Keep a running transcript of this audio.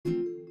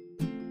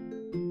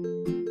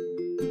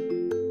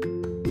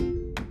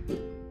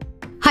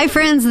Hi,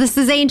 friends. This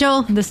is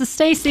Angel. This is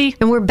Stacy.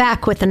 And we're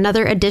back with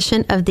another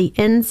edition of the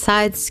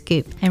Inside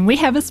Scoop. And we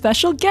have a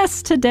special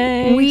guest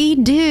today. We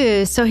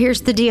do. So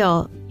here's the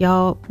deal,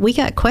 y'all. We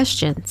got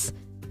questions.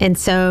 And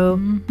so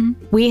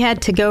we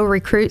had to go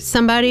recruit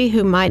somebody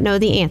who might know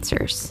the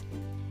answers.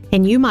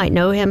 And you might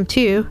know him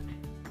too.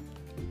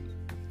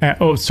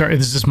 Sorry.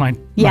 This is my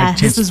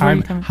this is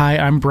where Hi,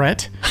 I'm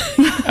Brett.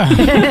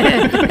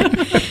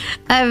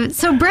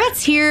 So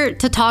Brett's here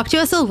to talk to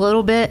us a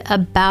little bit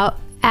about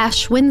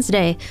Ash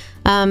Wednesday,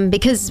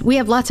 because we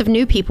have lots of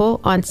new people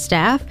on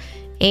staff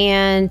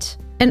and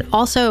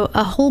also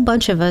a whole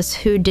bunch of us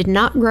who did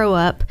not grow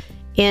up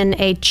in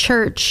a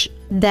church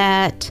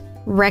that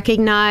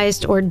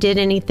recognized or did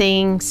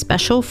anything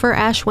special for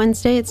Ash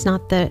Wednesday. It's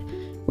not that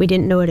we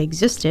didn't know it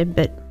existed,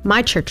 but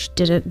my church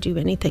didn't do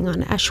anything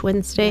on Ash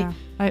Wednesday.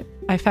 Yeah.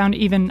 I found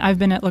I've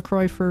been at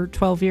LaCroix for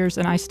 12 years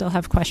and I still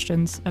have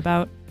questions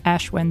about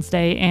Ash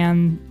Wednesday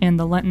and in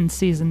the Lenten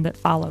season that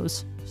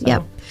follows.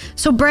 Yep.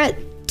 So Brett,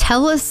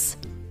 tell us,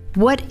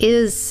 what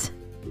is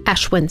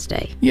Ash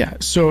Wednesday? Yeah.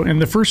 So in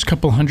the first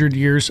couple hundred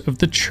years of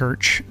the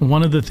church,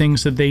 one of the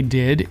things that they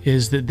did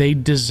is that they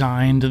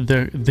designed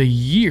the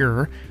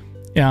year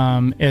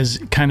as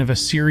kind of a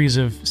series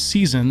of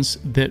seasons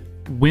that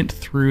went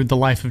through the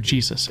life of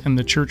Jesus. And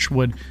the church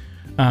would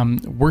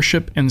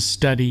worship and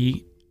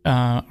study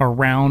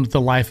around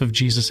the life of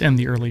Jesus and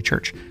the early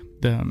church.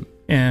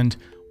 And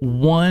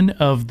one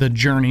of the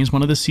journeys,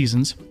 one of the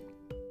seasons,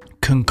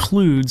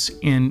 concludes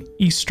in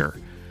Easter.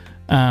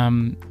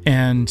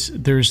 And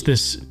there's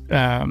this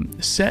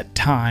set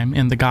time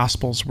in the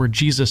Gospels where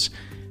Jesus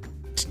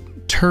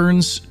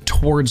turns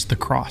towards the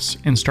cross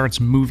and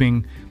starts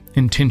moving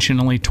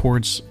intentionally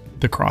towards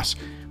the cross.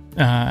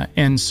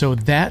 And so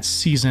that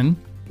season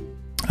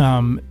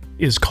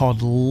is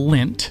called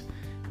Lent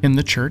in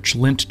the church.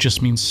 Lent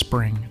just means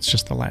spring. It's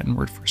just the Latin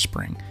word for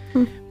spring.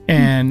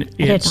 And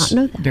I did not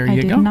know that. There I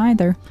you go. didn't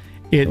either.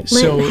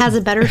 Lent has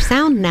a better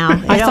sound now.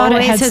 I thought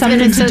it had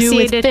something to do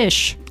with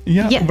fish.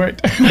 Yeah.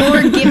 Right.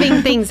 Or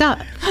giving things up.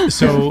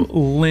 So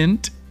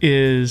Lent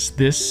is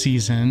this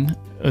season,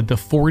 the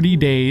 40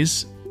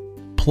 days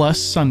plus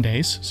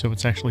Sundays. So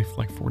it's actually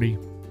like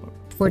 46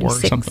 or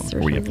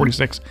something.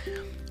 46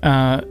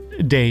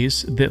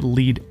 days that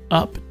lead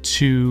up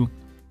to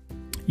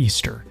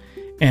Easter.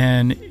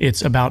 And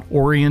it's about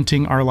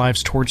orienting our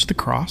lives towards the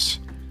cross.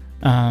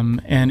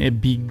 And it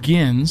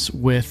begins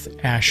with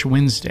Ash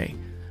Wednesday,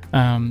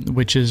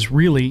 which is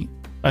really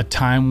a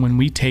time when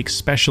we take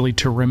specially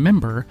to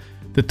remember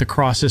that the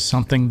cross is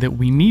something that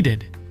we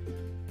needed.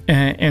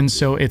 And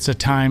so it's a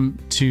time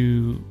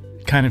to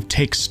kind of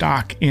take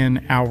stock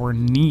in our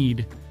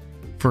need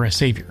for a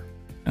Savior.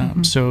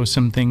 So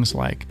some things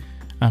like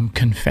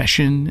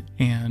confession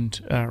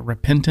and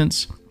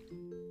repentance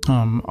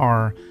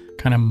are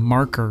kind of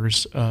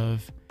markers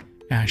of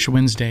Ash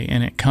Wednesday.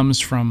 And it comes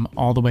from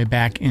all the way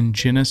back in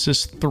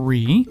Genesis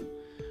 3,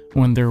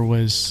 when there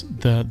was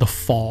the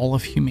fall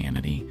of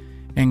humanity.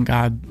 And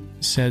God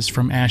says,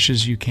 from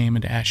ashes you came,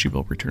 and to ash you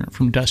will return.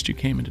 From dust you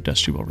came, and to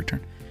dust you will return.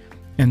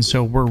 And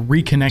so we're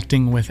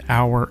reconnecting with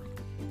our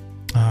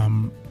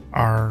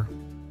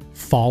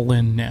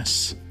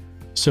fallenness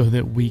so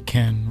that we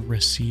can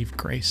receive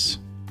grace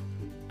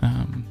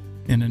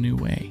in a new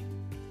way.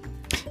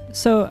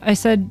 So I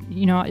said,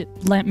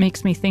 Lent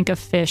makes me think of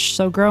fish.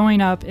 So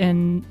growing up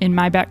in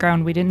my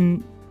background,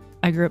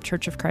 I grew up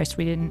Church of Christ.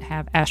 We didn't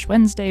have Ash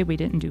Wednesday. We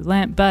didn't do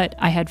Lent, but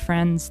I had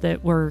friends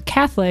that were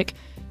Catholic.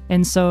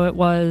 And so it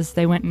was,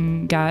 they went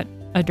and got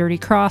a dirty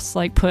cross,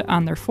 like put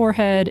on their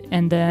forehead,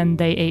 and then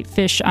they ate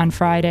fish on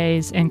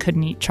Fridays and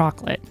couldn't eat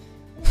chocolate.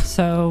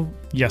 So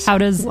yes. How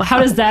does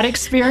that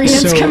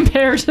experience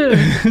compare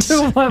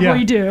to what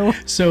we do?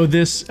 So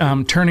this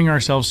turning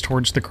ourselves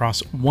towards the cross,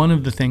 one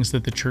of the things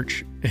that the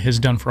church has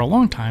done for a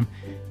long time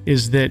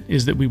is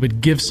that we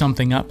would give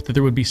something up, that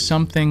there would be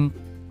something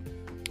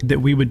that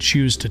we would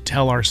choose to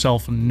tell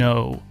ourselves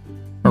no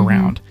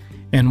around.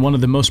 And one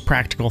of the most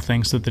practical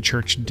things that the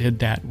church did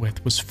that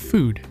with was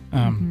food.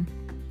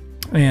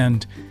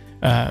 And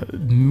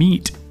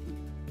meat,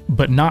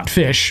 but not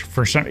fish.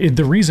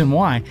 The reason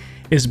why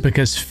is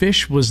because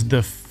fish was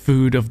the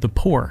food of the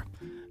poor.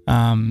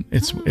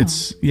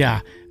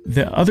 The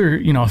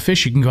other, a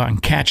fish, you can go out and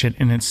catch it,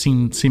 and it's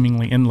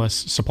seemingly endless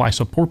supply.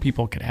 So poor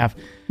people could have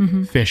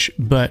fish,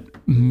 but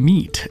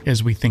meat,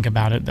 as we think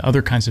about it, the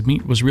other kinds of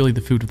meat was really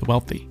the food of the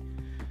wealthy.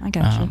 I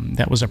gotcha.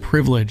 That was a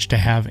privilege to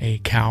have a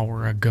cow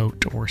or a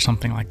goat or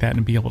something like that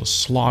and be able to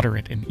slaughter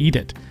it and eat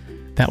it.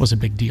 That was a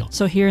big deal.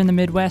 So here in the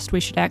Midwest, we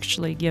should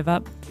actually give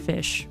up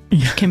fish.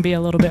 It can be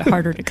a little bit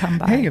harder to come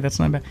by. Hey, that's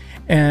not bad.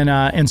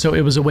 And so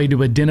it was a way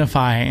to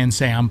identify and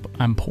say, I'm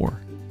poor.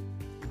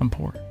 I'm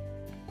poor.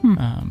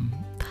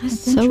 That's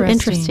so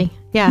interesting.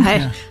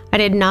 Yeah, I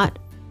did not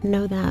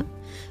know that.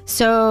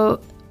 So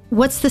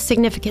what's the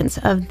significance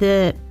of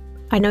I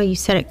know you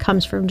said it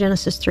comes from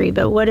Genesis 3,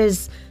 but what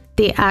is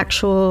the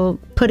actual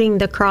putting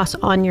the cross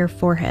on your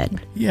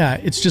forehead? Yeah,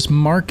 it's just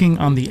marking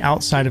on the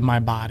outside of my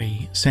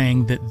body,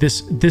 saying that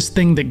this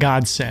thing that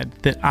God said,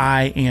 that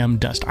I am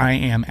dust, I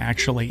am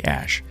actually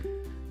ash.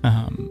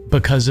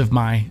 because of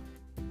my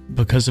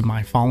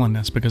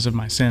fallenness, because of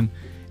my sin.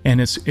 And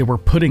we're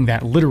putting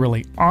that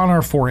literally on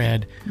our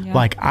forehead. Yeah.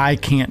 Like, I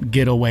can't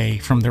get away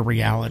from the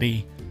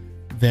reality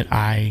that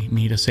I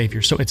need a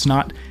savior. So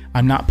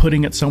I'm not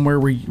putting it somewhere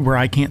where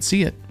I can't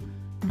see it.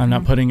 I'm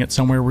not putting it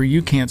somewhere where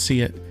you can't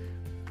see it.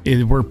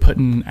 We're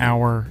putting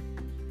our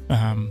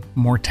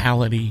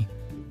mortality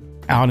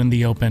out in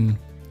the open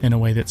in a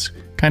way that's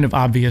kind of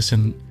obvious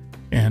and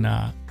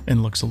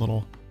looks a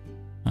little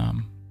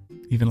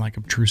even like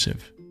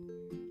obtrusive,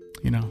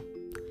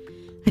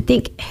 I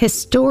think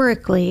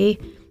historically,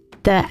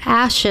 the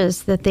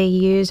ashes that they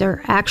use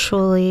are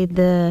actually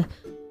the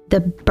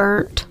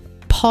burnt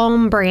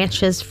palm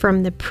branches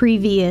from the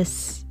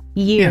previous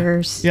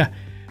years. Yeah.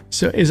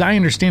 So as I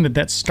understand it,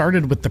 that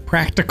started with the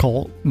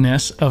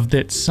practicalness of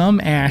that some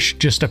ash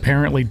just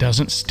apparently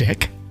doesn't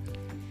stick.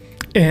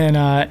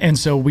 And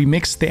so we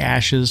mix the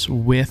ashes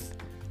with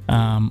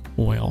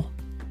oil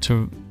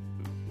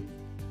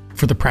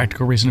for the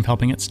practical reason of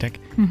helping it stick,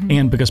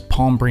 and because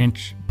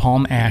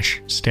palm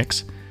ash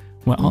sticks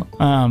well,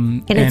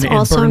 and it's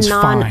also burns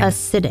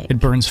non-acidic. Fine. It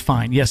burns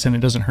fine, yes, and it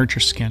doesn't hurt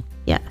your skin.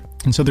 Yeah.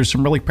 And so there's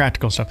some really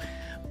practical stuff.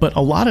 But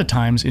a lot of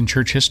times in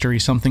church history,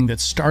 something that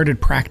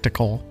started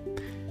practical,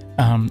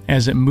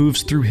 as it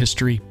moves through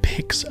history,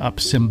 picks up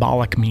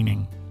symbolic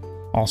meaning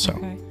also.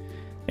 Okay.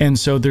 And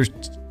so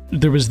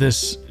there was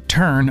this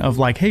turn of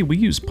like, hey, we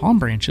use palm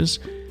branches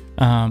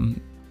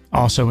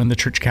also in the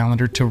church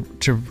calendar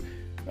to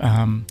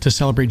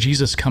celebrate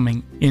Jesus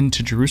coming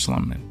into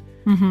Jerusalem.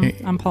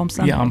 On Palm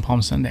Sunday. Yeah, on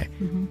Palm Sunday.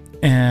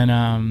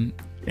 And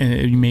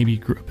you maybe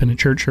grew up in a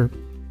church, or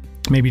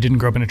maybe didn't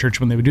grow up in a church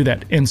when they would do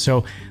that. And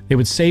so they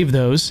would save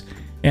those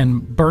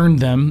and burn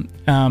them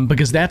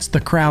because that's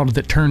the crowd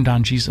that turned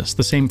on Jesus,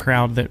 the same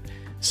crowd that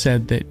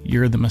said that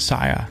you're the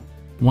Messiah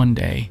one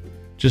day,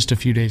 just a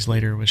few days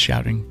later was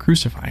shouting,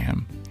 crucify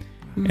him.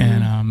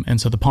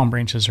 And so the palm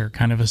branches are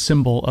kind of a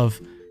symbol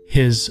of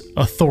his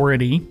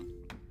authority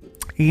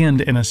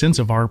and in a sense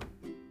of our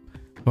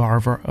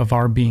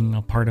being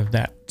a part of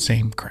that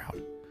same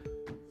crowd.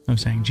 I'm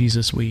saying,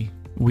 Jesus, we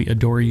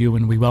adore you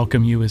and we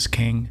welcome you as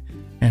King,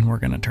 and we're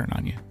going to turn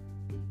on you.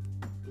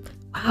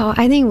 Wow,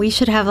 I think we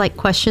should have like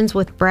questions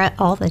with Brett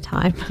all the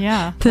time.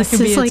 Yeah, This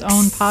is like its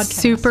own podcast.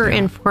 super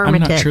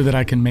informative. I'm not sure that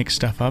I can make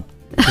stuff up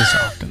this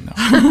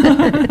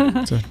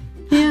often, though.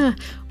 Yeah.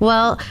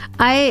 Well,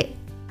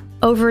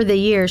 over the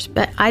years,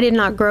 but I did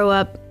not grow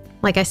up,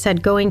 like I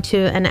said, going to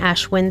an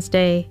Ash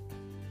Wednesday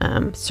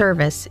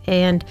service.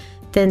 And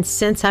then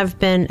since I've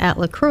been at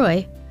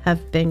LaCroix,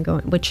 have been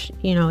going, which,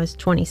 is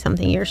 20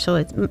 something years. So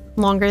it's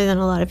longer than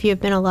a lot of you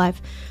have been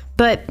alive.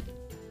 But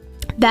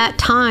that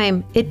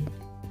time, it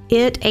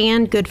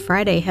and Good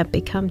Friday have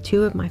become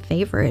two of my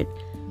favorite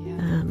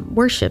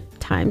worship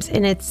times.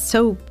 And it's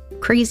so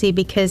crazy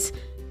because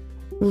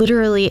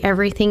literally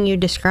everything you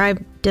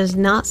describe does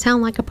not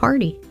sound like a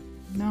party.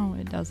 No,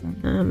 it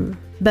doesn't.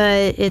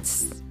 But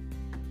it's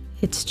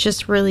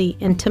just really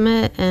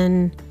intimate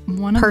and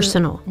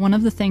personal. One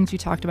of the things you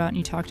talked about, and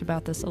you talked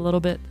about this a little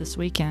bit this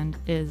weekend,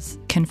 is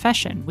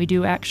confession. We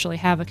do actually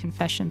have a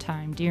confession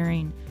time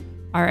during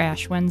our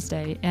Ash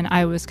Wednesday, and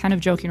I was kind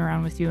of joking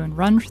around with you and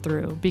run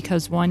through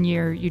because one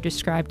year you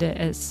described it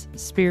as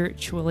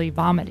spiritually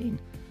vomiting.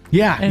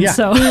 Yeah.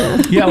 So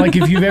yeah, like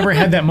if you've ever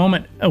had that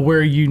moment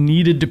where you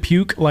needed to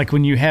puke, like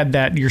when you had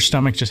that, your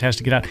stomach just has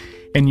to get out,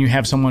 and you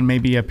have someone,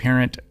 maybe a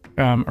parent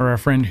or a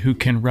friend, who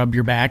can rub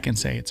your back and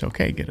say, it's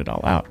okay, get it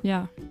all out.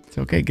 Yeah. It's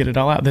okay, get it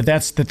all out.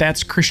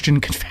 That's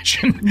Christian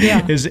confession.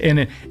 Yeah.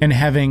 And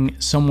having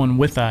someone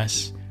with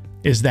us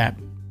is that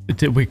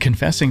we're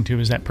confessing to,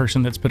 is that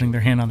person that's putting their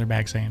hand on their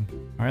back saying,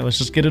 all right, let's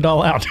just get it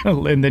all out,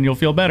 and then you'll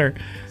feel better.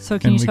 So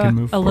can you talk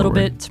a little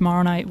bit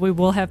tomorrow night? We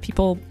will have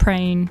people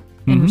praying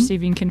and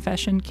receiving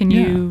confession. Can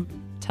you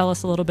tell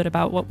us a little bit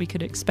about what we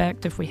could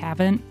expect if we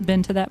haven't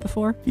been to that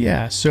before?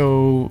 Yeah,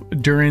 so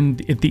at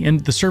the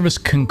end, the service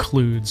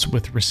concludes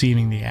with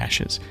receiving the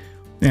ashes.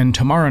 And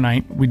tomorrow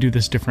night, we do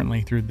this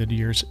differently through the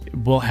years.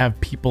 We'll have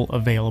people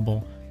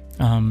available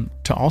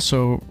to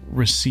also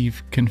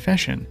receive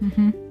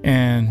confession.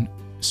 And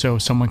so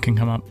someone can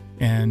come up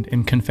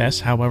and confess,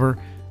 however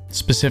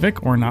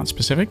specific or not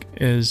specific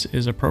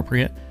is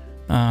appropriate.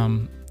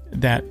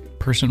 That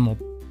person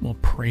will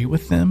pray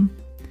with them.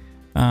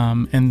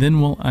 And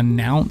then we'll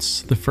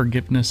announce the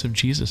forgiveness of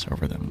Jesus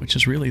over them, which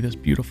is really this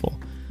beautiful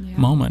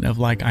moment of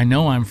like, I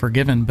know I'm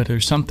forgiven, but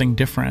there's something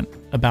different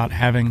about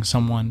having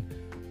someone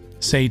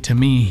say to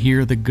me,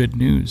 hear the good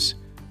news.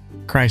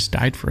 Christ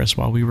died for us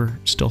while we were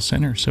still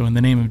sinners. So in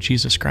the name of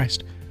Jesus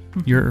Christ,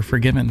 you're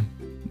forgiven.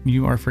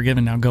 You are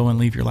forgiven. Now go and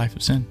leave your life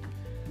of sin.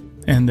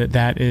 And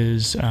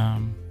that's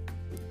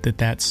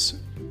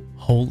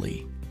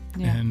holy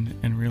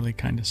and really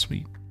kind of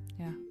sweet.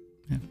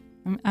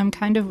 I'm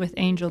kind of with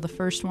Angel, the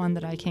first one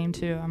that I came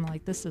to. I'm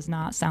like, this does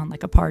not sound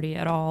like a party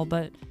at all,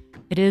 but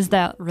it is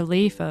that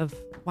relief of,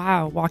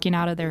 wow, walking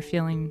out of there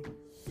feeling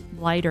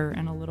lighter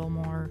and a little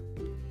more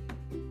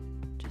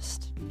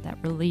just that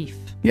relief.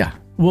 Yeah.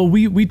 Well,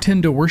 we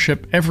tend to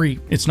worship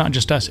it's not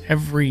just us,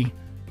 every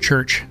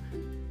church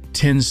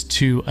tends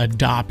to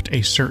adopt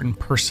a certain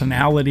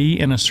personality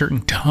and a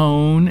certain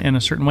tone and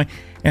a certain way.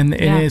 And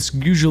it's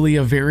usually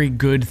a very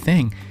good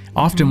thing.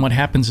 Often what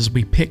happens is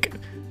we pick,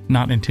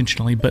 not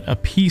intentionally, but a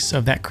piece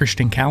of that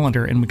Christian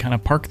calendar and we kind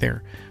of park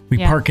there. We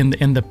park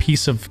in the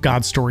piece of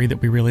God's story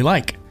that we really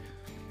like.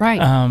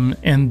 Right.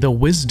 And the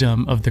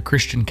wisdom of the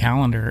Christian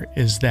calendar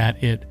is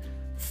that it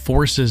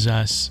forces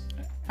us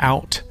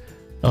out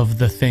of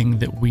the thing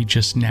that we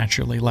just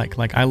naturally like.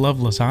 Like, I love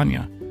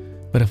lasagna,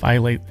 but if I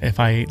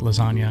ate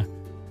lasagna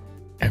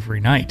every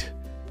night,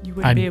 you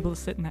wouldn't be able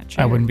to sit in that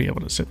chair. I wouldn't be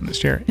able to sit in this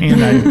chair,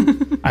 and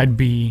I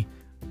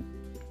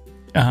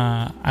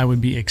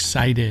would be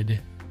excited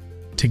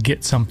to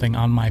get something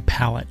on my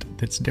palate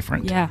that's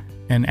different. Yeah.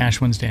 And Ash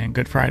Wednesday and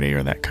Good Friday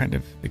are that kind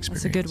of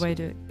experience. That's a good way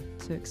to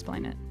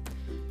explain it.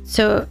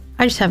 So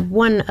I just have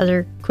one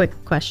other quick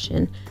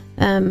question.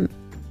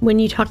 When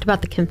you talked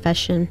about the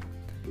confession,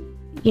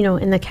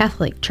 in the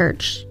Catholic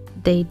Church,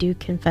 they do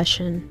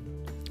confession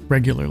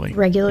regularly,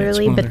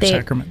 but their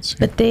sacraments.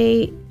 But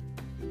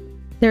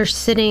they're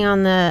sitting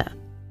on the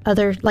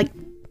other, like,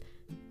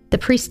 the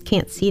priest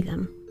can't see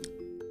them.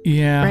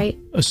 Yeah. Right.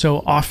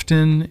 So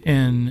often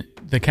in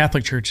the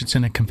Catholic Church, it's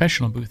in a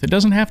confessional booth. It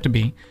doesn't have to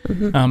be,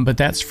 but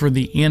that's for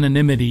the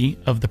anonymity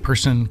of the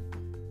person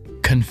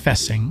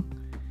confessing,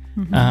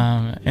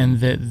 and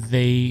that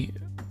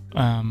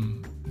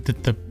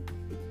that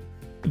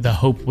the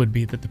hope would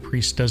be that the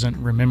priest doesn't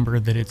remember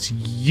that it's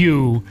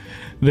you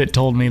that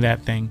told me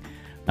that thing.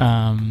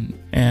 But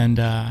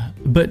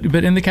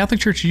in the Catholic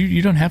Church,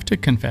 you don't have to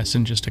confess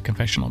in just a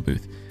confessional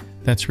booth.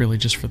 That's really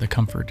just for the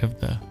comfort of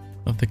the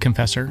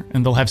confessor,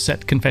 and they'll have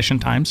set confession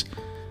times.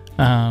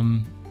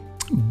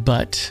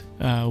 But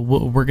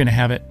we're going to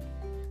have it.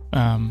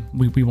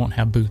 We won't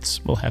have booths.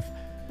 We'll have,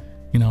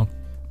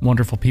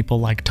 wonderful people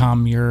like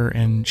Tom Muir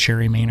and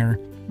Sherry Maynor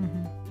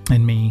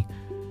and me.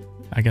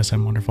 I guess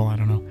I'm wonderful. I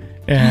don't know.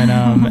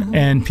 And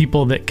and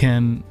people that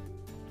can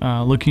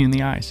look you in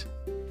the eyes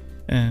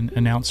and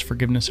announce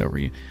forgiveness over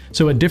you.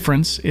 So a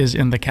difference is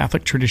in the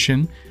Catholic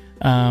tradition.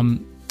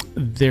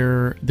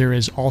 There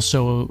is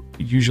also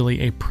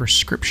usually a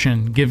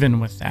prescription given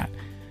with that.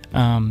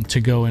 To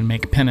go and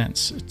make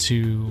penance,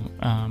 to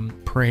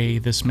pray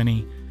this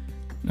many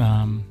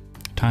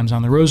times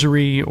on the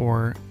rosary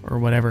or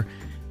whatever,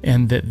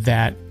 and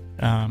that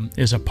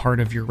is a part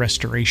of your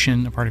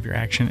restoration, a part of your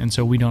action. And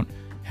so we don't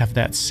have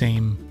that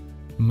same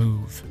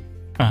move.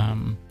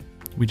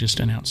 We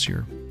just announce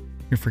your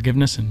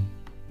forgiveness and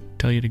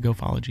tell you to go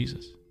follow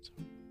Jesus. So.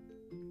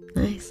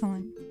 Nice.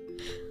 Excellent.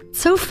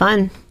 So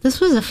fun. This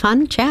was a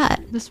fun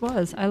chat. This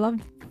was. I love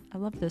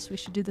this. We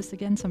should do this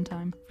again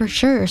sometime. For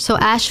sure. So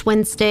Ash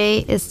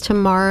Wednesday is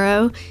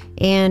tomorrow,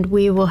 and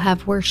we will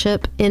have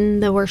worship in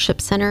the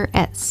worship center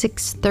at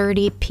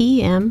 6:30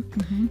 p.m.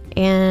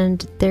 And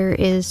there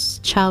is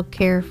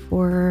childcare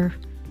for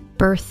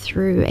birth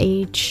through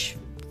age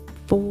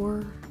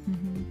 4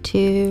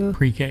 to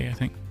pre-K, I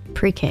think.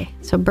 Pre-K.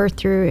 So birth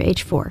through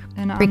age 4.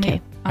 And pre-K.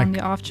 On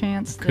the off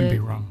chance could that be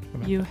wrong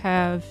you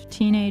have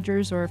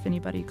teenagers, or if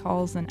anybody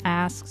calls and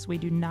asks, we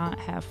do not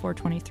have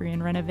 423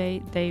 and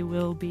Renovate. They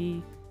will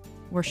be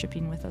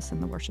worshiping with us in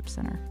the worship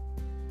center.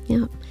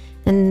 Yeah.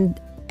 And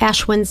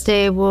Ash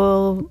Wednesday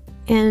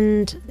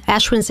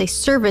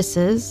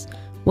services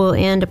will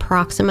end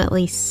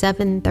approximately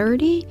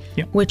 7:30,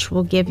 which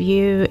will give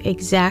you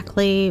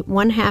exactly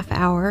 1/2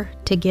 hour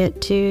to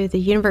get to the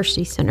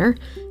University Center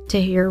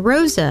to hear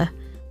Rosa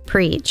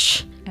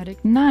preach at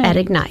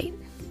Ignite.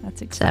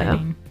 That's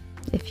exciting. So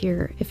if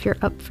you're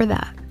up for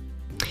that.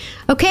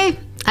 Okay,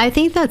 I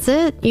think that's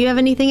it. You have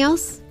anything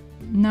else?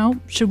 No.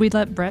 Should we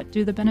let Brett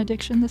do the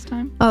benediction this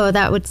time? Oh,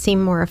 that would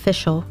seem more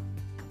official.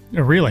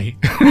 Oh, really?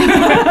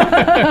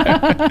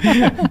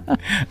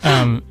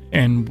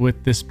 And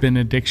with this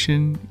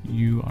benediction,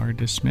 you are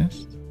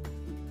dismissed.